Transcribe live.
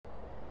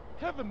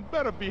Heaven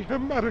better be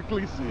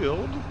hermetically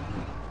sealed.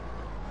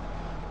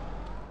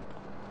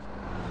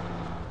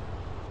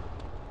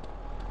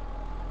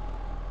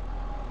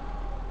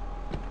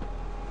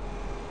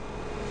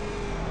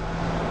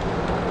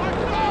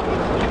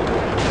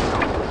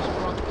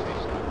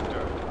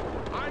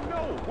 I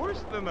know,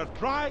 worse than a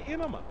dry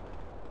enema.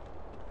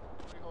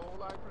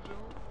 Hole, I presume?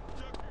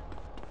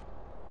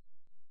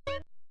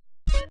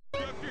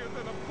 Luckier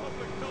than a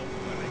public health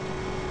clinic.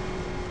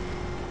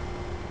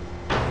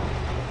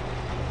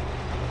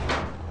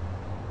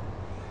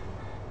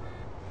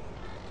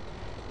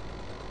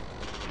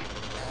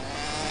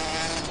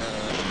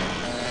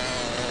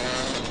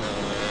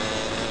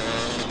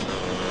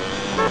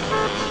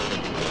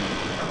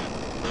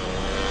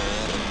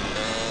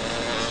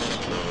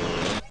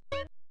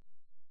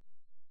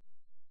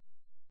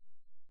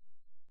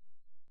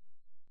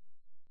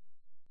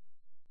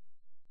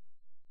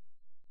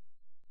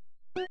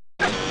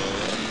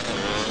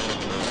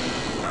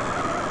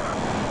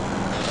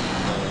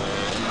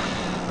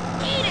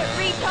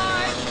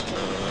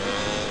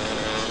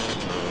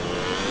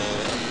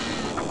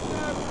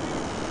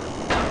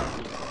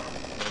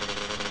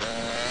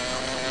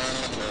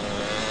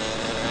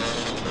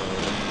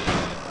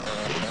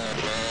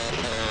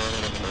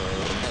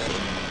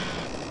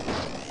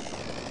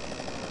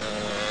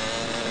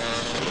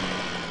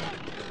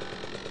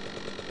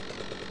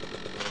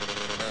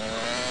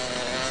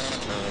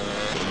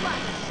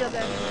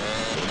 Sugar.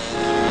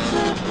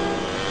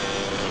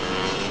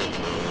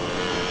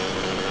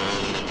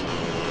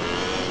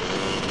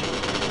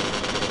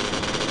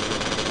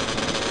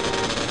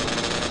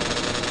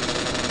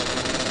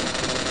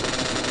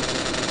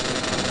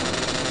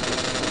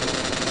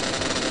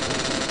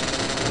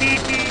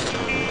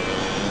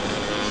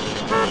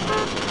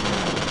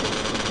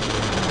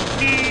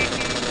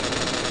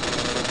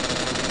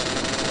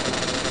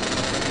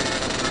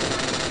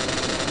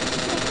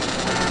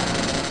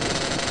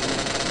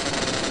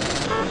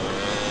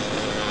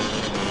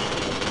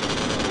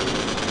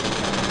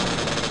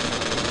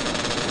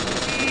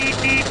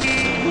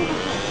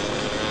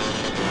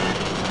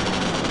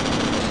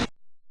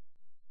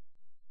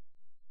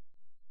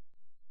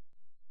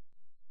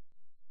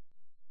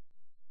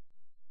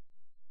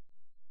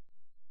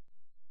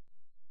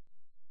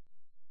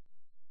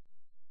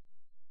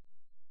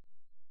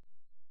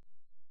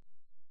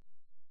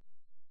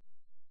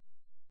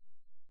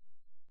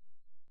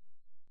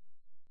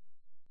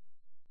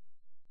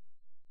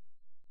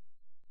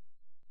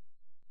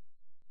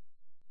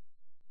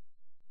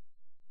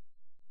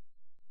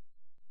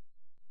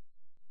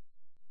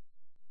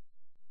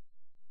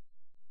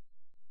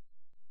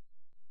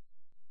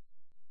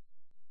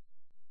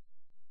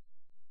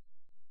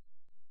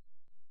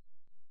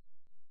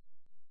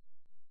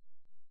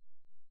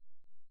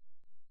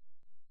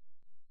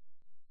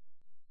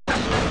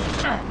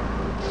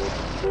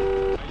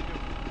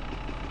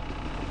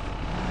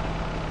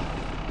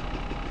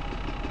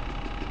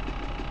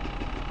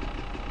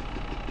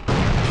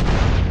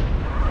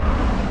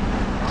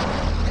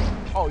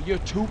 Oh, you're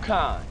too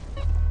kind.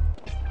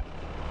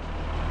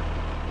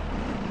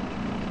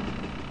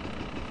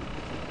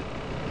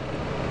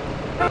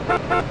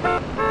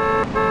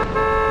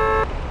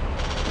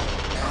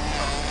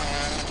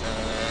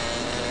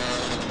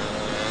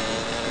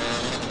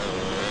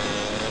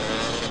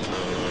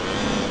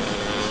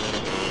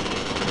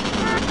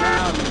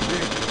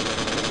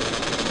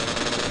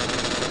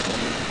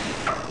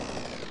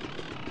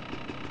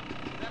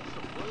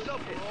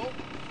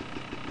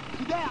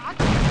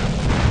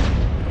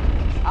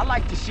 I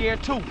like to share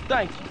too,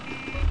 thank you.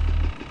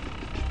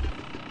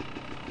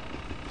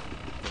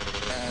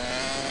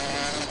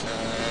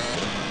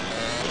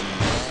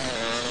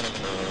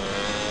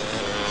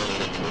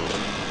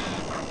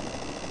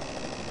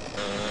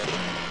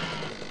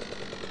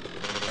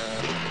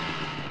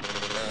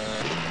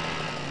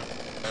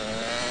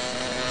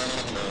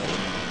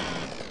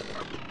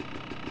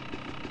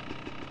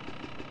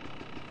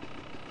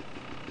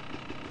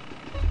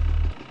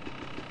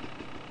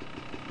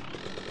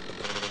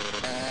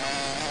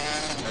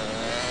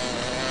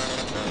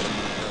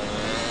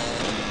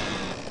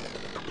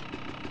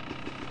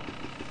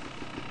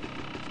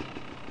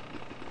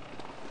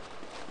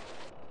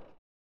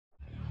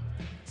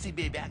 See,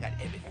 baby, I got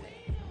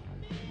everything.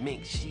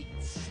 Mink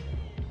sheets,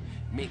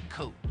 mink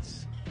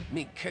coats,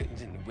 mink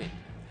curtains in the window.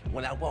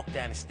 When I walk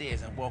down the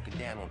stairs, I'm walking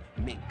down on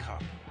mink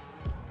carpet.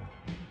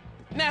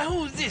 Now,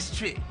 who's this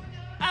trick?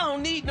 I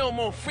don't need no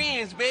more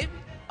friends, baby.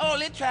 All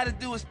they try to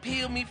do is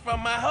peel me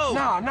from my hoe.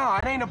 Nah,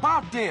 it ain't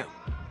about them.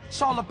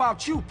 It's all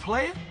about you,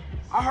 player.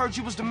 I heard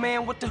you was the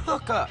man with the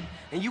hookup,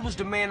 and you was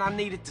the man I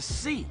needed to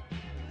see.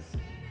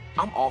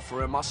 I'm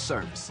offering my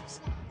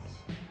services.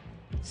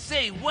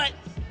 Say what?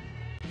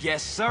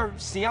 Yes, sir.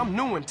 See, I'm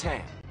new in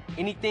town.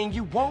 Anything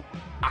you want,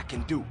 I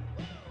can do.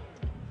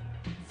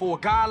 For a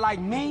guy like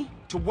me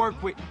to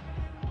work with,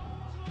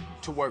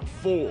 to work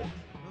for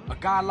a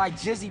guy like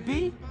Jizzy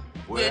B?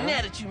 Well,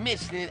 now that you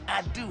mention it,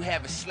 I do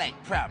have a slight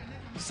problem.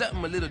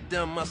 Something a little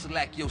dumb muscle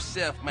like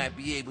yourself might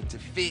be able to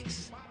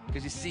fix.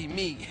 Cause you see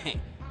me,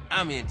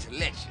 I'm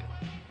intellectual.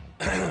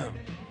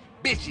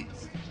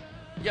 Bitches,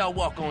 y'all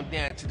walk on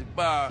down to the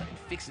bar and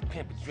fix a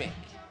pimp a drink.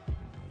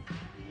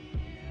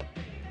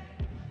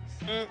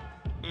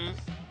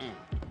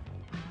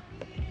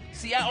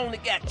 See, I only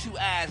got 2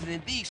 eyes, and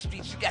in these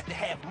streets, you got to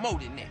have more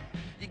than that.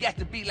 You got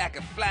to be like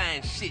a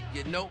flying shit,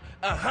 you know?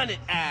 100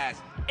 eyes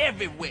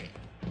everywhere.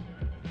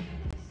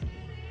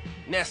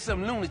 Now,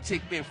 some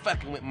lunatic been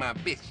fucking with my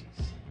bitches.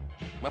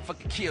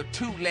 Motherfucker killed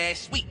 2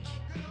 last week.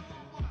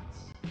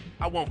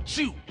 I want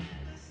you to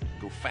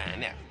go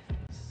find out.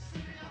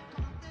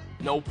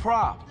 No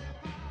problem.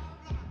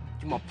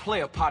 You my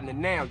player partner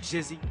now,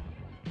 Jizzy.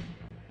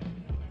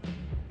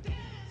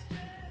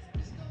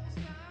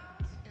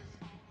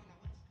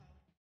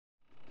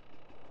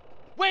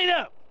 Wait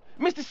up!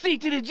 Mr. C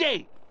to the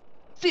J!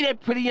 See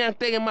that pretty young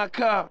thing in my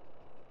car?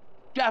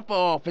 Drop her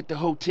off at the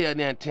hotel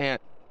downtown.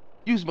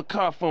 Use my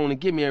car phone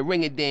and give me a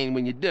ring-a-ding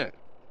when you're done.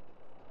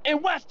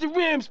 And watch the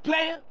rims,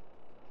 player!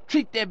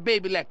 Treat that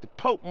baby like the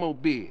Pope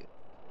Mobile.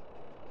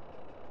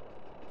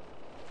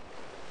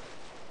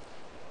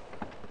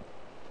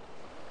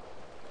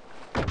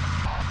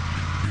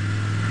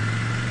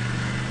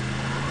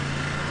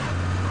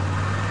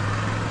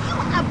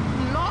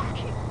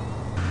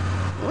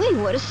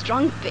 Uy, what a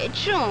strong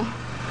pecho.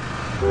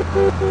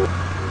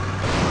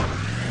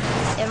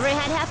 Ever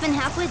had half and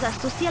half with a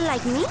sucia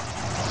like me?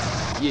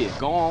 Yeah,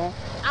 go on.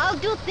 I'll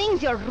do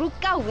things your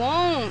ruca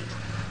won't.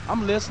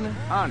 I'm listening,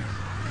 honest.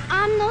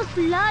 I'm no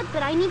slut,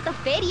 but I need the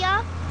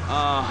feria.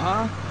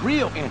 Uh-huh.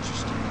 Real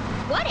interesting.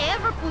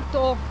 Whatever,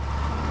 puto.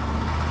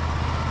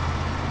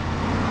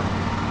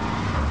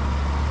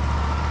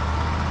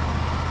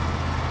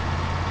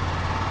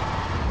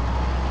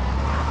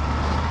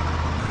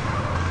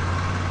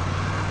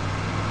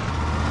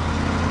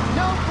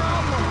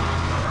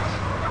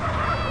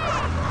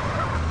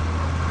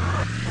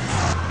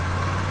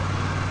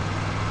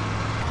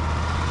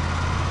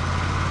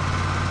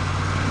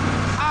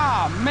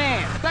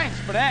 Man, thanks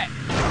for that.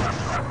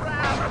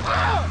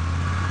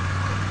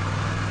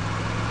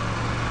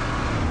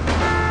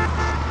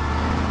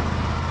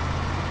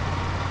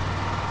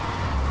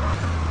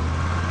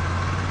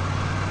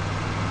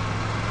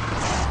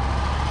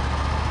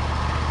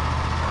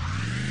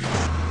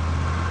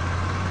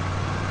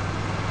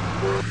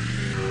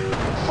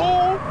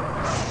 Fool!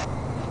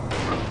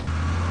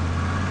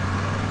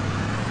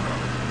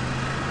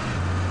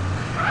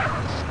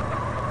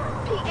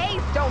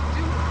 PAs don't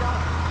do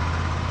stuff.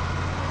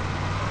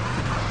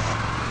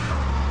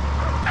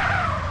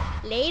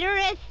 Later,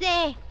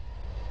 ese.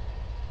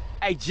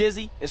 Hey,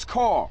 Jizzy, it's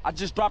Carl. I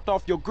just dropped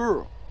off your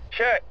girl.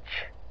 Church,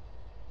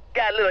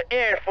 got a little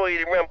errand for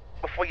you to run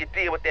before you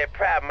deal with that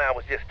problem I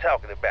was just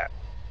talking about.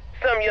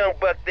 Some young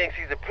buck thinks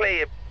he's a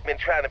player, been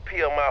trying to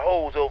peel my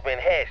hoes over in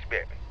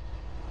Hashberry.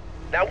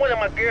 Now, one of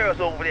my girls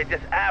over there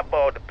just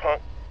eyeballed the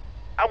punk.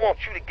 I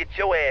want you to get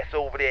your ass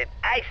over there and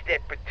ice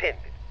that pretender.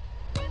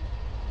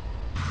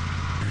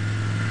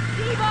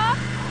 Diva!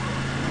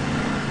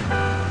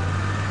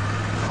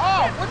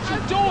 Oh, what you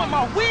doing,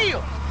 my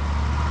wheel?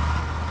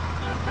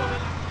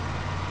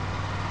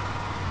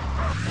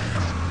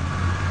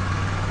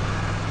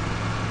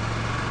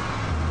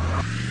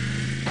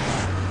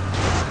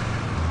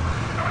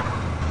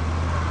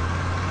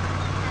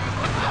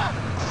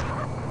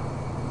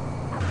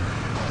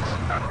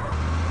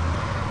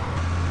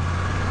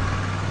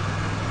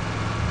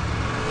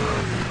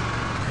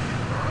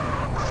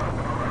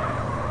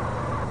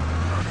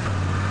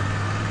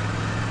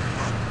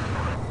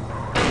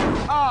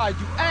 Ah,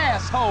 you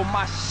asshole,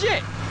 my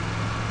shit!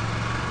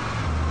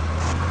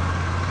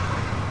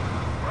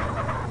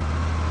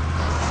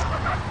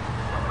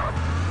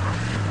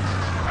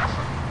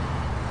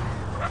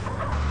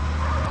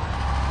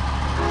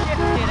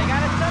 I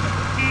got it done.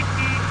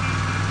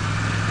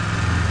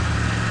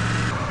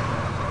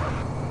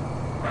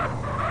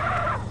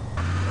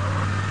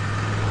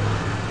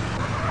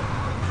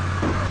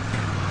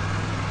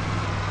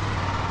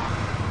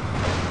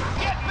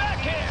 Get back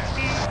here!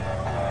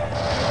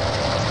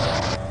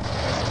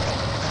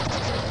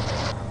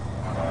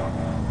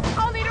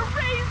 I'll need a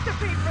raise to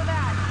pay for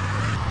that.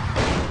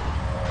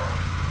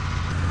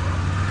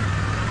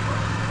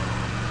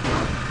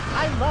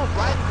 I love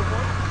riding the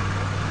horse.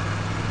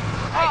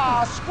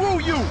 Ah, screw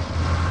you!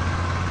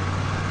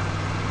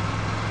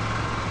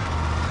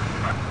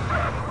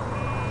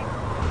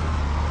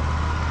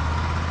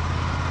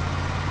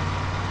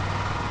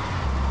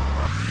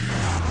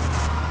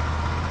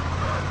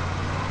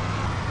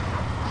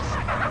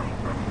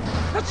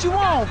 What you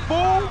on,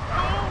 fool?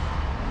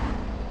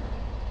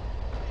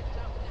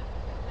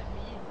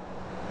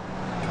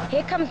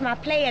 Here comes my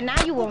player.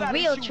 Now you Who in got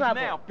real issues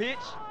trouble. now, bitch?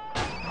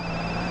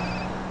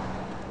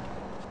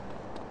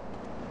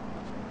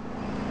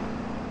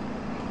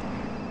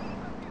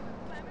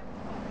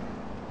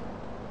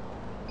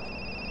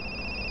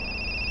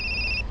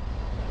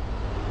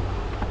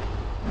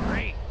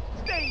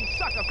 Stay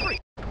sucker free.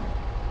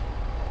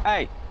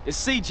 Hey, it's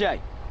CJ.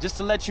 Just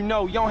to let you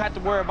know, you don't have to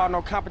worry about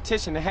no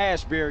competition in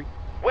Hashberry.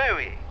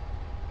 Worried?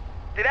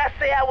 Did I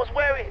say I was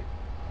worried?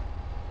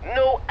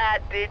 No, I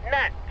did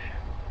not.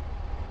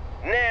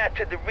 Now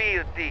to the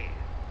real deal.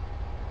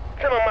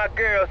 Some of my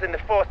girls in the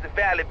Foster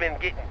Valley been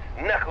getting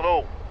knuckled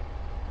over.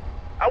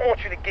 I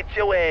want you to get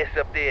your ass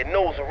up there and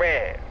nose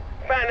around.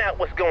 Find out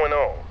what's going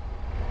on.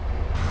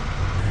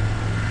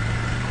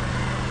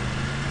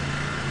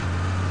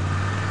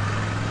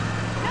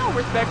 No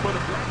respect for the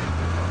black.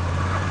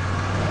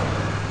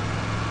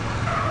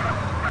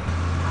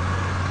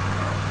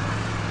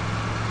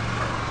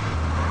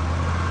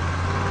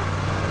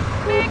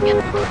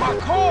 My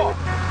car!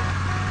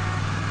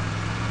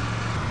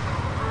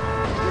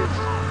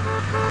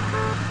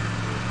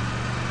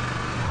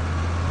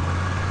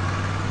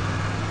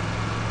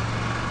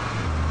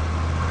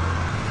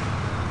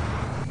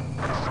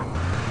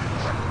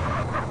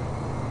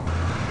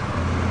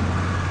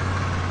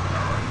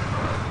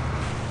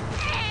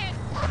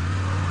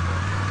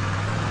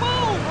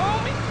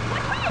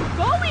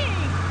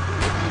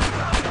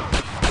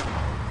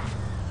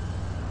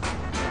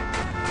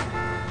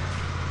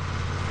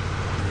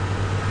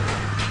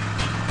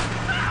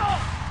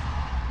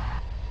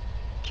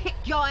 Kick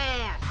your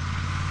ass!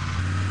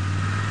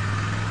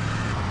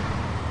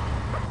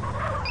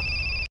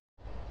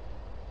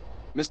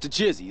 Mr.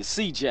 Jizzy, it's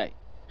CJ.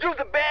 You's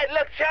a bad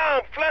luck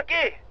charm,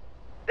 flunky.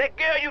 That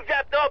girl you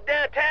dropped off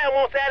downtown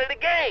wants out of the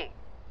game.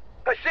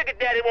 Her sugar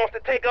daddy wants to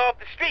take her off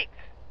the streets.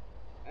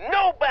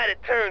 Nobody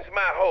turns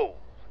my hoes.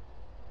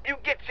 You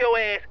get your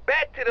ass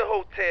back to the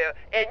hotel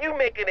and you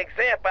make an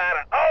example out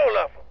of all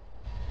of them.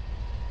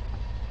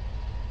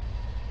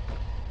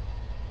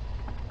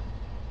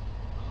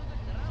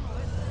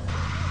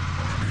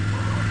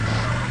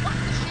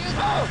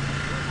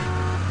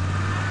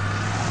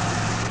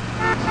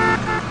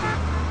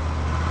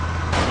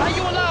 How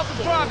you allowed to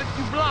drive if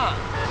you blind?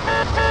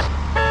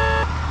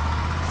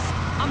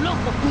 I'm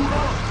local,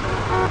 puto.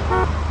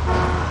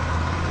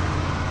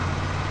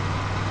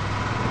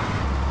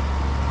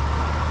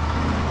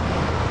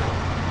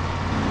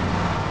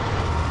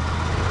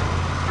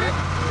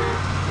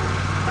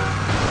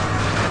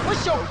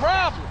 What's your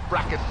problem?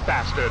 Bracket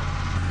bastard.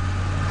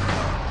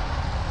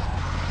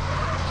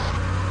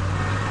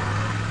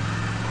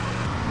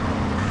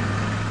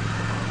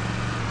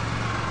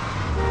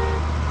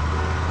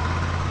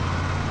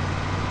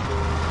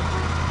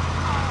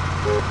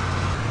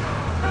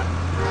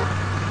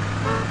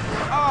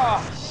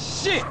 Ah,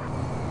 shit!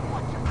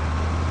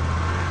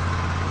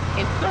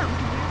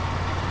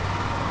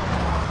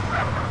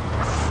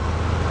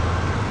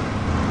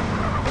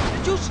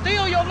 Did you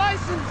steal your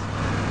license?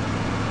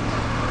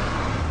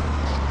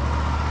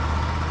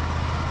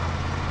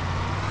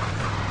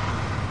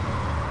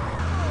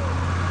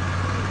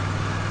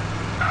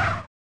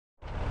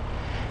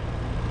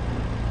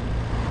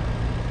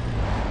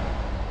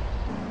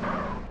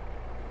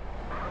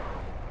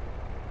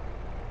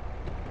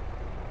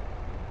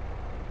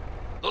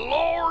 The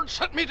Lord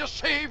sent me to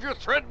save your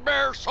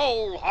threadbare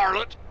soul,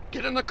 harlot.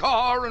 Get in the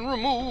car and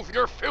remove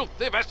your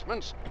filthy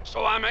vestments,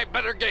 so I may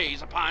better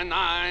gaze upon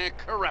thy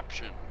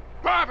corruption.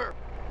 Grab her!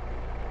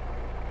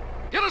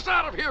 Get us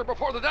out of here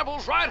before the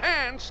devil's right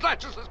hand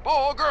snatches this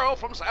poor girl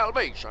from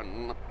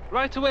salvation.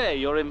 Right away,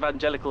 your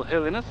evangelical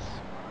holiness.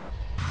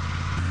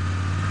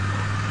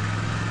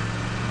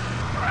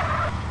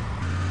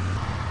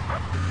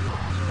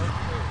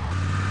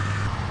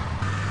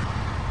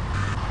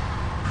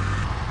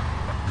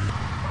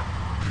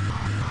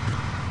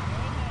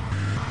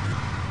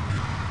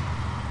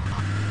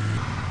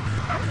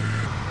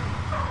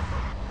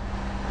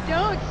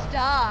 Don't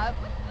stop.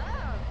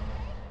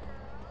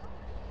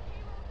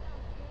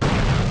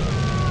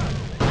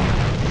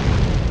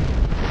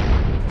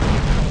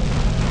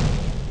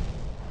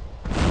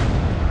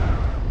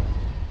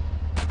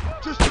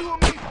 Just you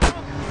and me.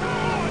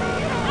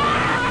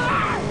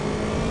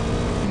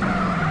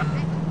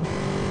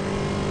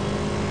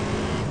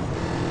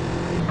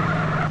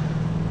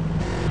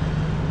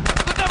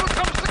 The devil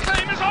comes to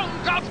claim his own.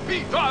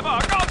 Godspeed, driver,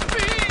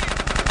 Godspeed!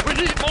 We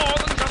need more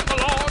than just the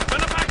Lord's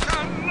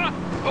benefaction.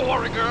 Don't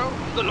worry, girl.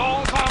 The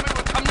Lord's army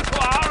will come to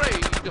our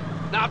aid.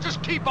 Now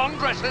just keep on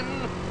dressing.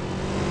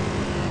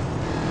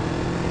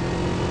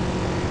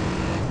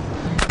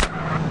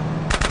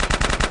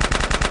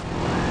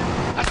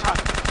 That's right.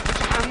 Put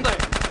your hand there.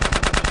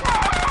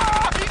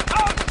 Ah, he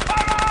comes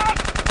for us!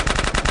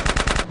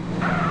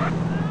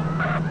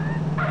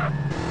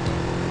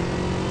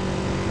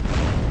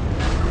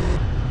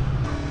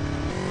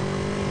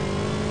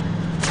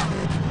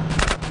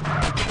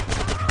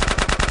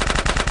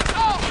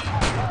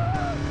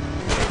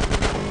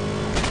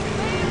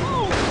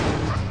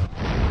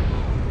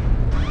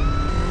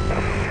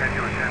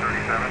 Ambulance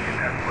 1037,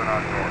 and put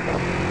on board.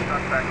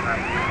 Suspect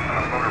on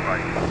a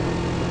motorbike.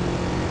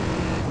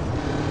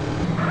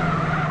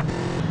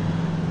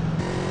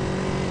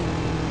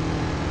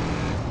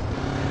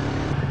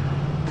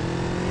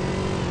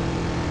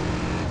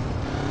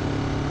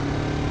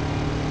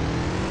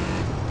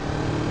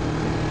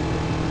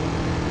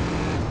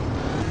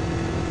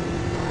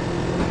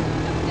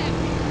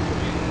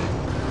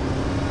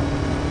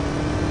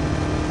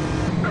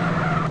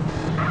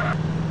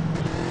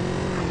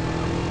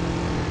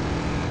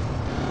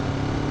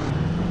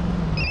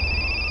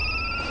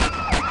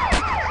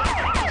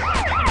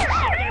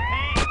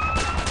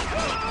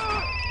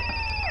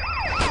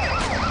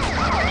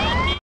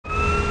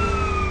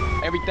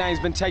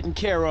 Everything's been taken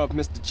care of,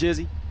 Mr.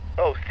 Jizzy.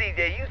 Oh,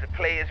 CJ, you's the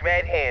player's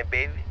right hand,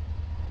 baby.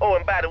 Oh,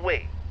 and by the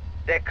way,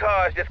 that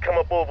car's just come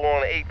up over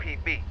on the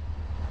APB.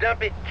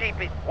 Dump it, keep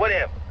it,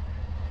 whatever.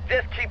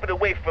 Just keep it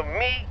away from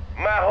me,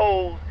 my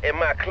hoes, and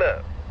my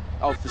club.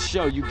 Oh, for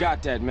sure, you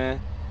got that, man.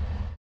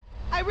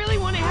 I really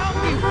want to help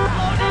you. Slow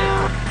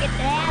down. Get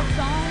the ass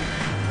on.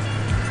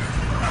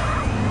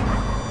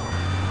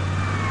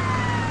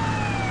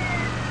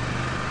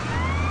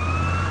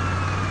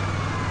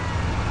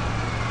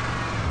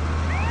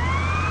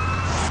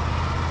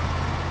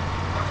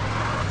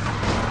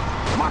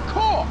 My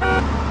car!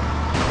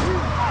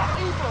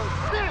 Evil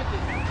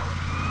citizen!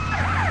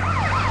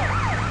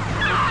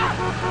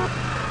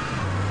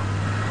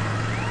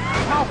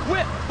 My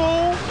whip,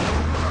 fool!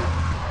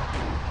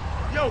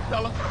 Yo,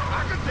 fella, I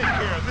can take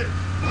care of this.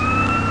 Oh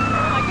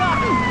my God.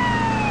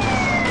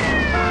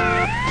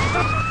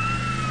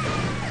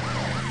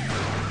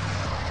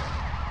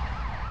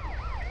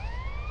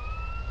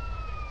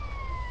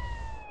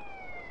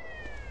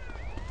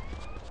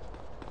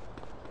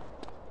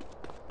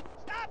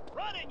 Stop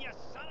running, you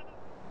son of a...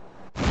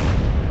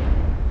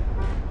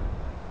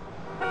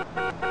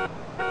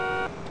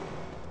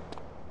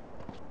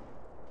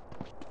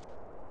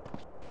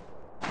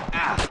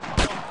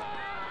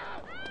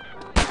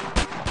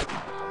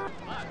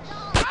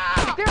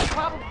 There's a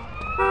problem.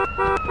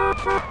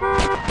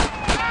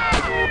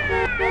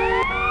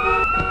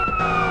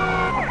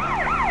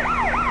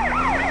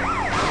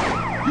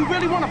 You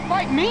really want to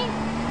fight me?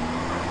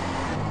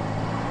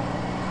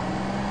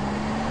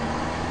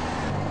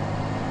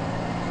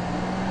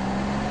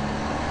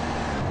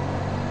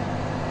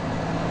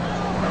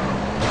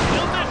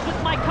 Don't mess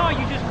with my car,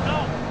 you just